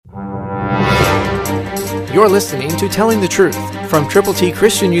You're listening to Telling the Truth from Triple T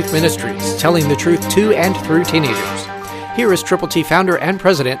Christian Youth Ministries, telling the truth to and through teenagers. Here is Triple T founder and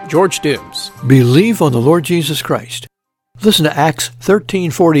president, George Dooms. Believe on the Lord Jesus Christ. Listen to Acts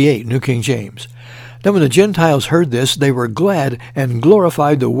 13:48, New King James. Then when the Gentiles heard this, they were glad and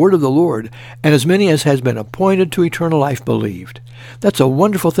glorified the word of the Lord, and as many as has been appointed to eternal life believed. That's a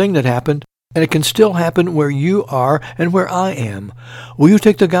wonderful thing that happened, and it can still happen where you are and where I am. Will you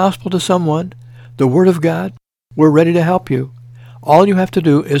take the gospel to someone? The Word of God? We're ready to help you. All you have to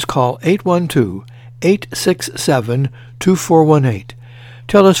do is call 812-867-2418.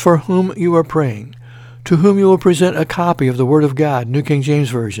 Tell us for whom you are praying, to whom you will present a copy of the Word of God, New King James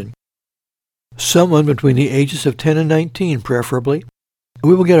Version. Someone between the ages of 10 and 19, preferably.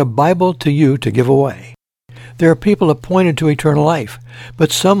 We will get a Bible to you to give away. There are people appointed to eternal life,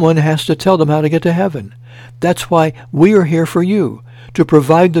 but someone has to tell them how to get to heaven. That's why we are here for you, to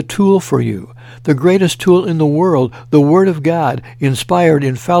provide the tool for you, the greatest tool in the world, the Word of God, inspired,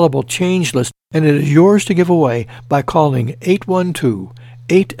 infallible, changeless, and it is yours to give away by calling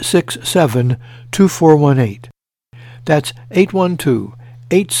 812-867-2418. That's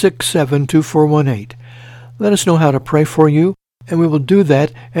 812-867-2418. Let us know how to pray for you, and we will do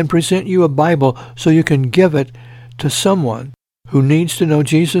that and present you a Bible so you can give it to someone who needs to know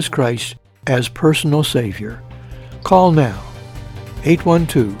Jesus Christ as personal Savior. Call now,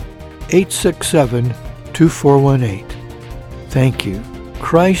 812-867-2418. Thank you.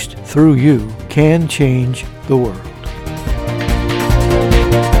 Christ, through you, can change the world.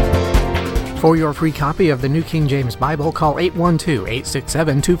 For your free copy of the New King James Bible, call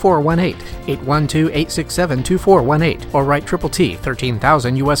 812-867-2418, 812-867-2418, or write Triple T,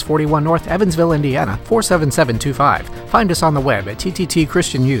 13,000 U.S. 41 North, Evansville, Indiana, 47725. Find us on the web at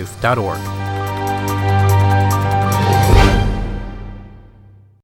tttchristianyouth.org.